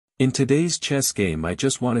In today's chess game I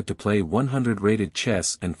just wanted to play 100 rated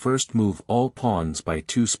chess and first move all pawns by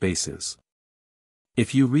 2 spaces.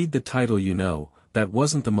 If you read the title you know, that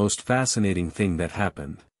wasn't the most fascinating thing that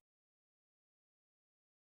happened.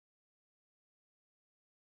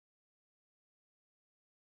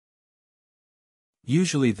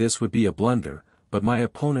 Usually this would be a blunder, but my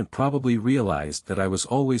opponent probably realized that I was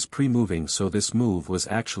always pre-moving, so this move was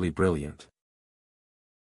actually brilliant.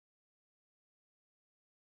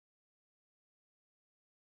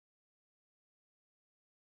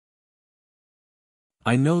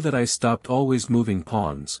 I know that I stopped always moving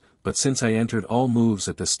pawns, but since I entered all moves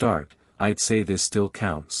at the start, I'd say this still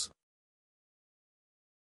counts.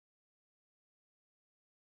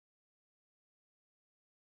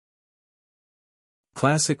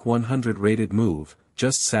 Classic 100 rated move,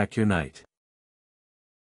 just sack your knight.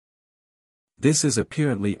 This is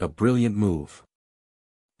apparently a brilliant move.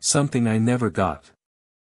 Something I never got.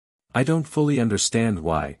 I don't fully understand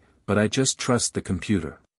why, but I just trust the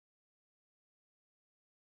computer.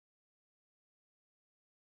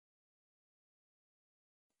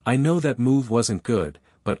 I know that move wasn't good,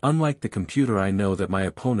 but unlike the computer I know that my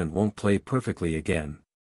opponent won't play perfectly again.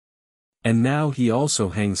 And now he also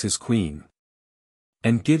hangs his queen.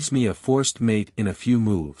 And gives me a forced mate in a few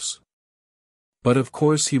moves. But of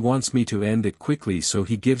course he wants me to end it quickly, so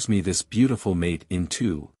he gives me this beautiful mate in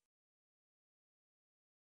 2.